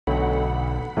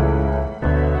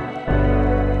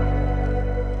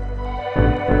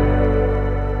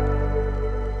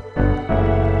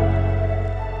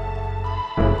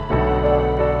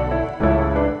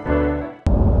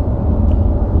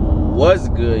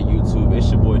good, YouTube?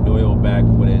 It's your boy Doyle back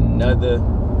with another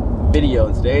video.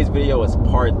 And today's video is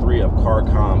part 3 of car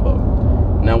combo.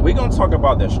 Now we're gonna talk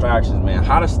about distractions, man.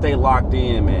 How to stay locked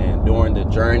in, man, during the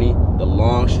journey, the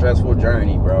long, stressful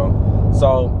journey, bro.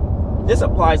 So this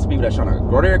applies to people that's trying to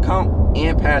grow their account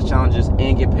and pass challenges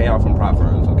and get payout from prop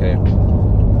firms. Okay.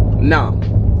 Now,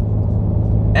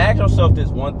 ask yourself this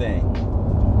one thing: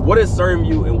 what is serving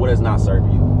you and what is not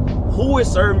serving you? Who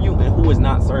is serving you and who is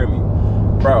not serving you?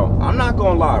 Bro, I'm not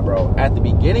gonna lie, bro. At the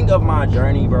beginning of my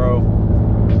journey, bro,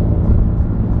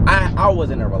 I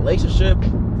was in a relationship.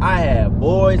 I had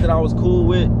boys that I was cool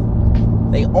with.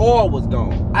 They all was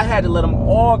gone. I had to let them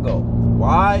all go.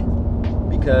 Why?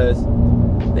 Because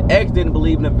the ex didn't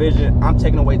believe in the vision. I'm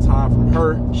taking away time from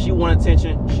her. She wanted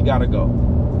attention. She gotta go.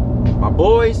 My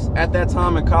boys at that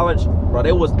time in college, bro,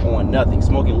 they was on nothing.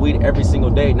 Smoking weed every single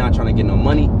day, not trying to get no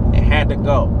money. It had to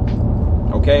go.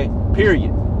 Okay?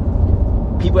 Period.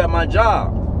 People at my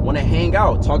job want to hang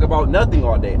out, talk about nothing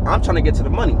all day. I'm trying to get to the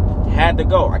money. Had to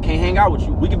go. I can't hang out with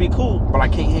you. We can be cool, but I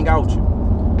can't hang out with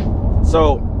you.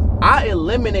 So I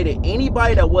eliminated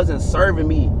anybody that wasn't serving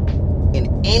me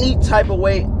in any type of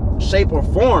way, shape, or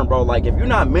form, bro. Like, if you're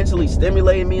not mentally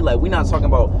stimulating me, like, we're not talking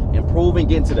about improving,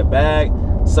 getting to the bag,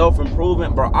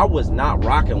 self-improvement, bro. I was not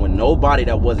rocking with nobody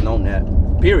that wasn't on that,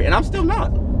 period. And I'm still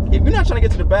not. If you're not trying to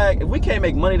get to the bag, if we can't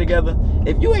make money together,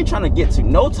 if you ain't trying to get to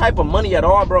no type of money at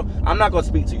all, bro, I'm not gonna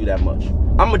speak to you that much.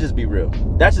 I'm gonna just be real.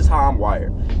 That's just how I'm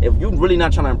wired. If you really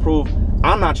not trying to improve,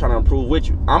 I'm not trying to improve with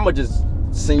you. I'm gonna just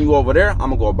send you over there. I'm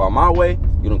gonna go about my way.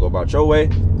 You don't go about your way,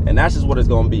 and that's just what it's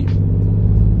gonna be.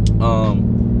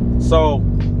 So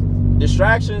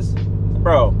distractions,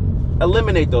 bro,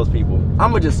 eliminate those people.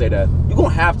 I'm gonna just say that. You're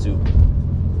gonna have to,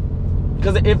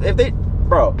 because if they,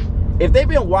 bro, if they've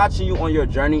been watching you on your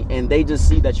journey and they just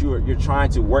see that you're trying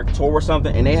to work towards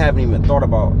something and they haven't even thought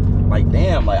about, like,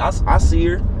 damn, like, I see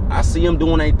her, I see them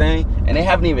doing anything, and they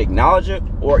haven't even acknowledged it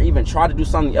or even tried to do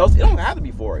something else, it don't have to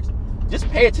be Forex. Just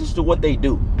pay attention to what they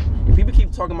do. If people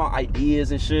keep talking about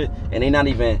ideas and shit and they're not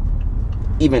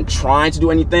even trying to do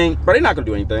anything, bro, they're not gonna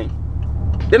do anything.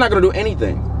 They're not gonna do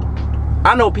anything.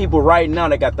 I know people right now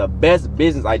that got the best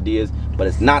business ideas, but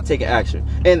it's not taking action.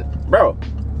 And bro,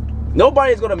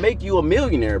 nobody's gonna make you a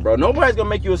millionaire, bro. Nobody's gonna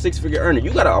make you a 6-figure earner.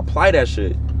 You gotta apply that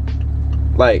shit.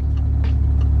 Like,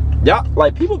 y'all,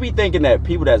 like, people be thinking that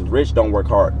people that's rich don't work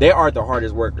hard. They are the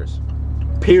hardest workers,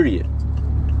 period.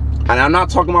 And I'm not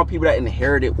talking about people that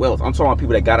inherited wealth. I'm talking about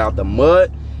people that got out the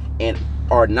mud and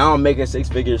are now making 6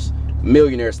 figures,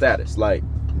 millionaire status. Like,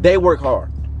 they work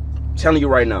hard. I'm telling you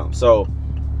right now. So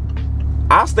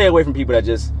I'll stay away from people that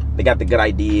just, they got the good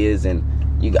ideas and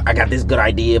I got this good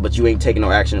idea, but you ain't taking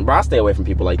no action. Bro, I stay away from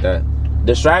people like that.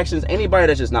 Distractions, anybody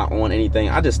that's just not on anything,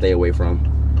 I just stay away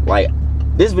from. Like,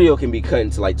 this video can be cut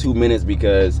into like 2 minutes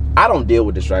because I don't deal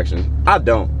with distractions. I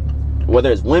don't.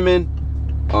 Whether it's women,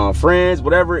 friends,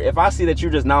 whatever. If I see that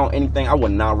you're just not on anything, I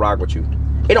would not rock with you.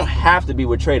 It don't have to be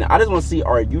with trading. I just want to see,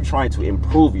 are you trying to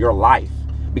improve your life?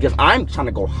 Because I'm trying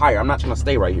to go higher. I'm not trying to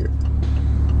stay right here.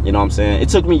 You know what I'm saying? It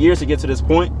took me years to get to this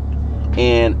point,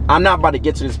 and I'm not about to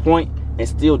get to this point and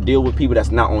still deal with people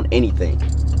that's not on anything,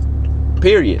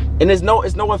 period. And it's no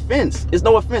offense. It's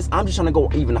no offense. I'm just trying to go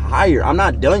even higher. I'm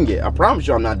not done yet. I promise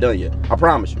you I'm not done yet. I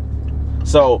promise you.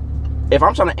 So if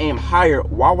I'm trying to aim higher,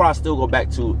 why would I still go back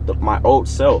to my old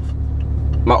self?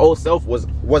 My old self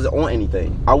wasn't on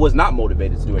anything. I was not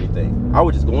motivated to do anything. I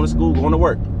was just going to school, going to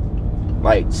work,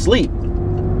 like, sleep,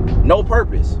 no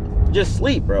purpose, just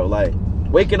sleep, bro. Like,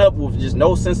 waking up with just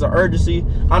no sense of urgency.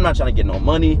 I'm not trying to get no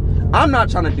money. I'm not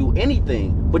trying to do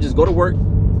anything but just go to work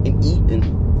and eat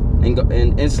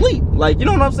and sleep. Like, you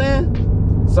know what I'm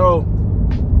saying? So,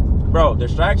 bro,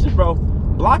 distractions, bro.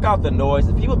 Block out the noise.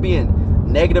 If people being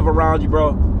negative around you, bro,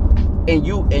 and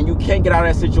you can't get out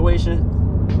of that situation,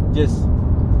 just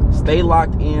stay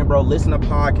locked in, bro. Listen to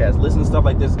podcasts. Listen to stuff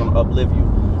like this. It's gonna uplift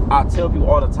you. I tell people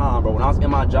all the time, bro. When I was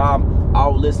in my job, I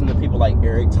would listen to people like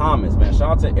Eric Thomas, man.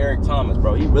 Shout out to Eric Thomas,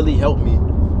 bro. He really helped me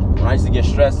when I used to get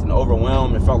stressed and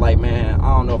overwhelmed and felt like, man,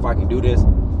 I don't know if I can do this.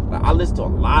 Like, I listened to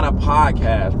a lot of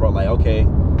podcasts, bro. Like, okay,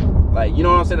 like, you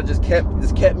know what I'm saying? It just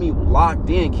kept me locked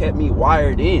in, kept me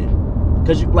wired in.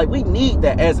 Cause like, we need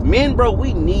that as men, bro.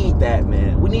 We need that,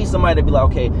 man. We need somebody to be like,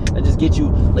 okay, that just get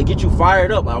you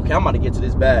fired up. Like, okay, I'm about to get to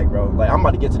this bag, bro. Like, I'm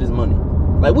about to get to this money.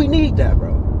 Like, we need that,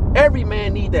 bro. Every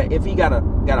man need that if he got a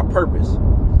purpose.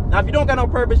 Now, if you don't got no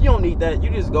purpose, you don't need that.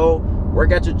 You just go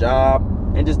work at your job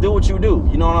and just do what you do.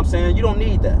 You know what I'm saying? You don't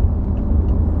need that.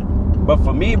 But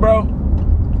for me, bro,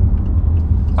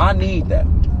 I need that.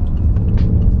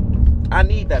 I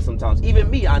need that sometimes. Even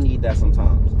me, I need that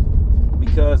sometimes.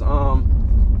 Because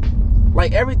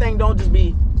like, everything don't just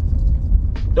be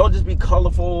don't just be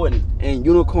colorful and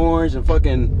unicorns and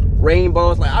fucking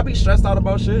rainbows. Like, I be stressed out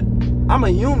about shit. I'm a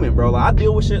human, bro. Like, I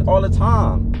deal with shit all the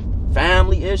time.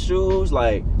 Family issues,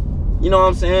 like, you know what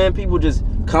I'm saying? People just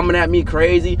coming at me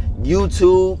crazy.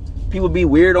 YouTube, people be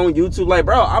weird on YouTube. Like,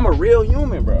 bro, I'm a real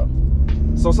human, bro.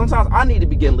 So sometimes I need to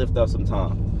be getting lifted up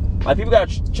sometimes. Like, people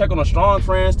gotta check on the strong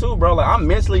friends too, bro. Like, I'm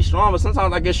mentally strong, but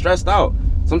sometimes I get stressed out.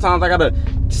 Sometimes I gotta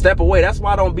step away. That's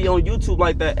why I don't be on YouTube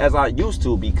like that as I used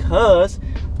to, because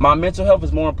my mental health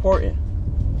is more important.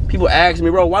 People ask me,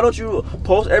 bro, why don't you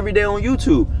post every day on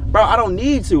YouTube? Bro, I don't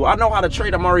need to. I know how to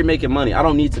trade. I'm already making money. I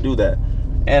don't need to do that.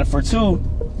 And for two,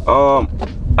 I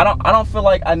don't feel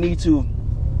like I need to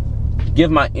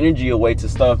give my energy away to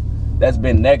stuff that's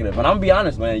been negative. And I'm gonna be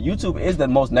honest, man, YouTube is the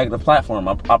most negative platform.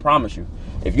 I promise you.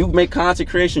 If you make content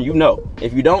creation, you know.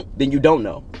 If you don't, then you don't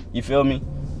know. You feel me?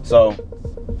 So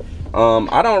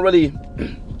I don't really,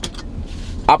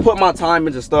 I put my time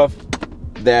into stuff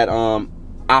that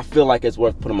I feel like it's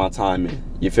worth putting my time in.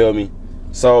 You feel me?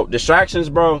 So distractions,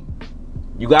 bro,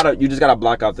 you just gotta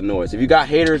block out the noise. If you got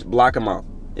haters, block them out.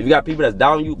 If you got people that's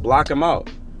down you, block them out.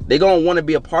 They gonna want to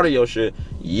be a part of your shit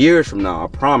years from now. I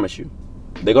promise you.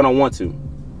 They're gonna want to.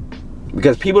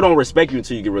 Because people don't respect you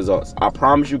until you get results. I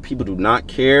promise you, people do not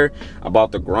care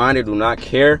about the grind. They do not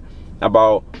care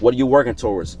about what you're working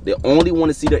towards. They only want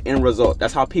to see the end result.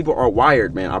 That's how people are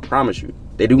wired, man. I promise you.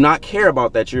 They do not care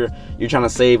about that you're trying to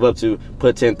save up to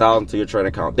put 10,000 to your trading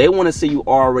account. They want to see you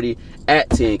already at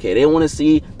 10K. They want to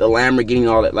see the Lamborghini and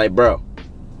all that. Like, bro,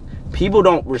 people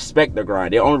don't respect the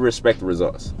grind. They only respect the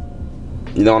results.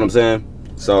 You know what I'm saying?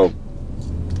 So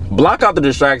block out the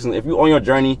distractions. If you're on your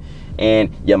journey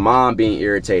and your mom being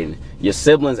irritating, your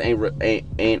siblings ain't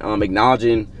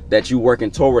acknowledging that you working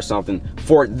towards something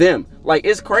for them. Like,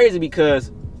 it's crazy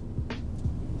because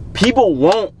people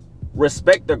won't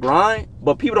respect the grind,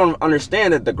 but people don't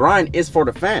understand that the grind is for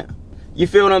the fam. You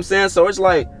feel what I'm saying? So it's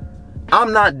like,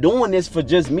 I'm not doing this for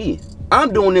just me.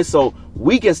 I'm doing this so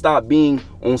we can stop being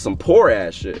on some poor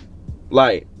ass shit.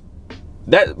 Like,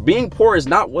 that being poor is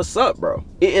not what's up, bro.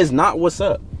 It is not what's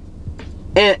up.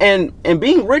 And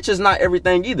being rich is not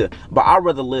everything either. But I'd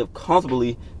rather live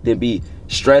comfortably than be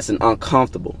stressed and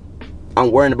uncomfortable.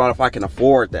 I'm worrying about if I can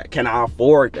afford that. Can I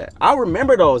afford that? I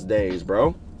remember those days,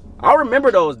 bro. I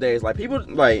remember those days. Like, people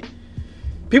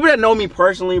that know me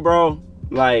personally, bro,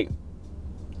 like,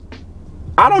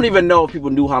 I don't even know if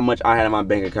people knew how much I had in my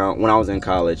bank account when I was in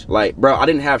college. Like, bro, I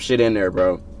didn't have shit in there,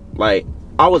 bro. Like,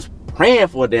 I was praying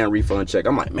for a damn refund check.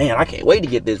 I'm like, man, I can't wait to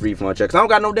get this refund check, 'cause I don't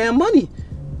got no damn money.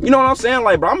 You know what I'm saying?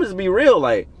 Like, bro, I'm just be real.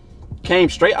 Like, came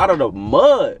straight out of the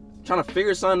mud trying to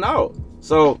figure something out.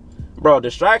 So, bro,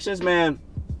 distractions, man,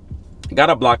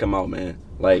 gotta block them out, man.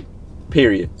 Like,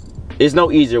 period. There's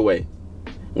no easier way.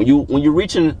 When you're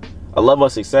reaching a level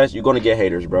of success, you're gonna get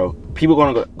haters, bro. People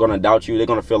gonna doubt you. They're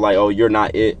gonna feel like, oh, you're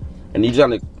not it. And you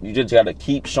just gotta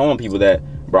keep showing people that,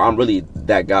 bro, I'm really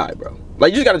that guy, bro.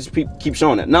 Like, you just gotta keep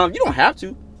showing that. Now, you don't have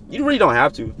to. You really don't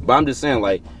have to. But I'm just saying,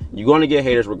 like, you're gonna get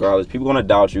haters regardless. People gonna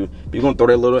doubt you. People gonna throw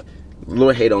their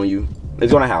little hate on you.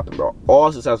 It's gonna happen, bro.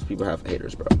 All successful people have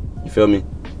haters, bro. You feel me?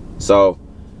 So,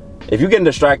 if you're getting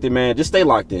distracted, man, just stay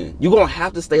locked in. You're gonna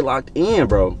have to stay locked in,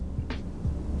 bro.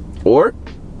 Or,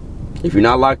 if you're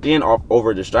not locked in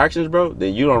over distractions, bro,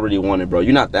 then you don't really want it, bro.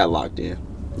 You're not that locked in.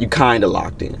 You kind of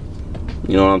locked in.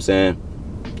 You know what I'm saying?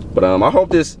 But I hope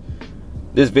this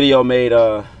video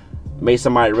made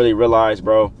somebody really realize,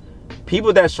 bro,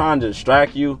 people that's trying to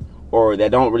distract you or that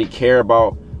don't really care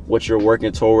about what you're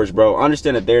working towards, bro,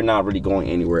 understand that they're not really going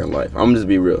anywhere in life. I'm just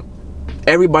be real.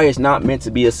 Everybody is not meant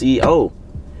to be a CEO.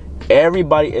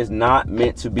 Everybody is not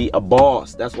meant to be a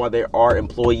boss. That's why there are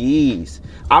employees.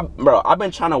 Bro, I've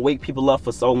been trying to wake people up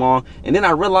for so long, and then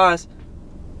I realized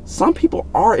some people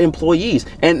are employees,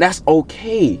 and that's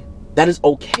okay. That is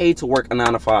okay to work a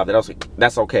 9 to 5.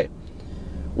 That's okay.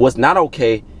 What's not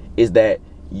okay is that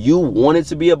you wanted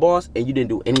to be a boss and you didn't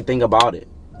do anything about it.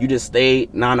 You just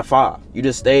stayed 9 to 5. You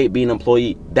just stayed being an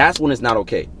employee. That's when it's not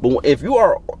okay. But if you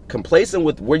are complacent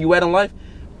with where you at in life,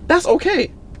 that's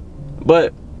okay.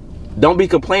 But don't be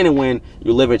complaining when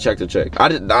you live in check to check. I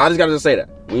just gotta say that.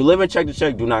 When you live in check to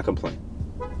check, do not complain.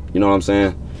 You know what I'm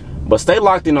saying? But stay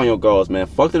locked in on your goals, man.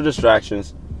 Fuck the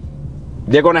distractions.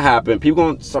 They're gonna happen. People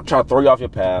gonna try to throw you off your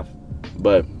path.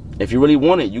 But if you really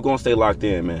want it, you're gonna stay locked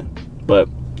in, man. But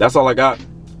that's all I got.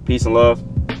 Peace and love.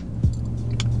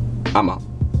 I'm out.